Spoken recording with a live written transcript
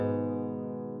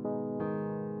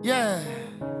Yeah,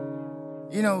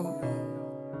 you know,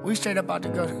 we straight up out to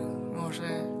go, you know what I'm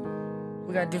saying?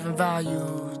 We got different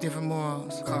values, different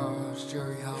morals, cars,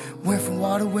 jewelry, hoes. Went from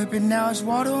water whipping, now it's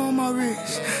water on my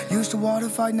wrist. Used to water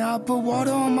fight, now I put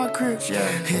water on my crib. Yeah.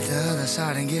 Hit the other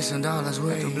side and get some dollars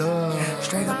with the blood.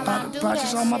 Straight up out the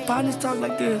projects, all my partners talk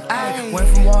like this. Ay. Went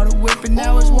from water whipping,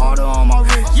 now it's water on my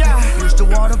wrist. Yeah. Used to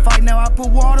water fight, now I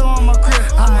put water on my crib.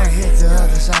 I'ma hit the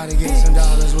other side and get some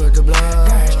dollars with the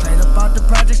blood. Straight up out the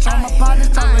projects, all my partners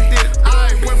talk like this.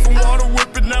 I went from water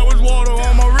whipping, now it's water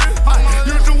on my wrist.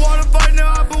 Used to water fight,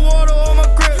 now I put water on my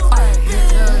crib. Hit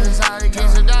the other side and get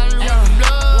some dollars with the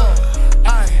blood.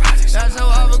 That's how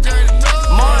I became the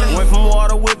blood. Went from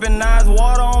water whipping, now it's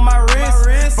water on my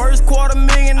wrist. First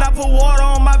 $250,000, I put water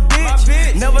on my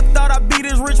bitch. Never thought I'd be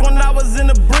this rich when I was in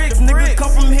the bricks. Niggas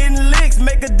come from hitting licks,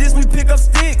 make a diss, we pick up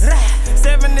sticks.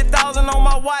 70,000 on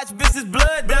my watch, bitch, it's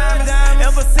blood diamonds.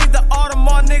 Ever since the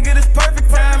Audemars, nigga, this perfect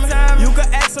timing. You can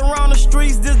ask around the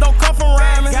streets, this don't come from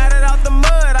rhyming. Got it out the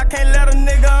mud, I can't let a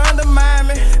nigga undermine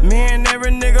me. Me and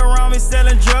every nigga around me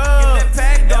selling drugs.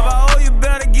 If I owe you,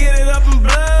 better get it up in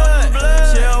blood.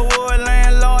 Sherwood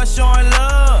landlord showing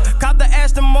love. Caught the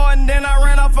Aston Martin, then I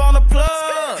ran off on the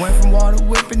plug. Went from water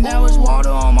whipping, now it's water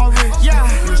on my wrist. Yeah.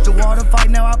 Used to water fight,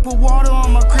 now I put water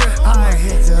on my crib. I'ma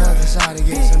hit the other side and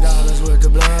get some dollars with the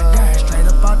blood. Straight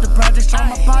up out the projects, all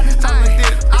my partners talk like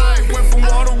this. I went from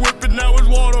water whipping, now it's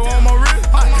water on my wrist.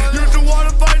 Used to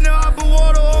water fight, now I put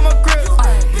water on my crib.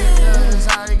 Hit the other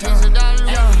side and get some dollars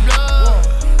with the blood.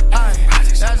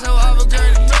 That's how I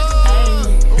became the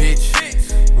blood.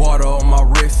 Bitch, water on my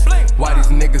wrist. Why these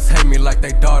niggas hate me like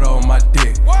they daughter on my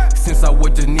dick? Since I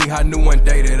was just knee, I knew one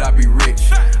day that I'd be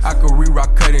rich. I could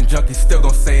re-rock cutting junkies, still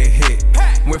gon' say it hit.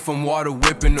 Went from water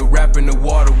whipping to rapping to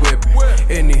water whipping.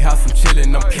 In the house I'm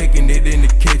chillin', I'm kicking it in the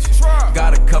kitchen.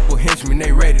 Got a couple henchmen,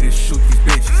 they ready to shoot these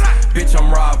bitches. Bitch,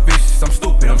 I'm raw vicious, I'm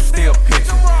stupid, I'm still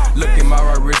pitching. Look at my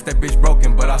right wrist, that bitch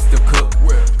broken, but I still cook.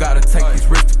 Gotta take these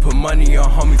risks to put money on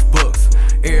homies' books.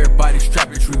 Everybody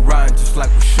strapped, bitch, we riding just like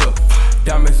we shook.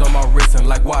 Diamonds on my wrist and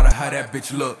like water, how that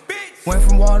bitch look. Went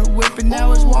from water whipping,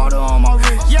 now it's water on my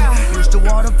wrist. Yeah. Used to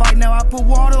water fight, now I put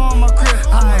water on my crib.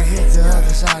 I'ma hit the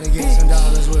other side and get some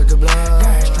dollars with the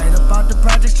blood. Straight up out the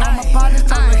projects, all my partners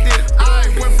talk like this. I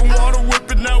went from water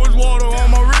whipping, now it's water on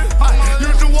my wrist.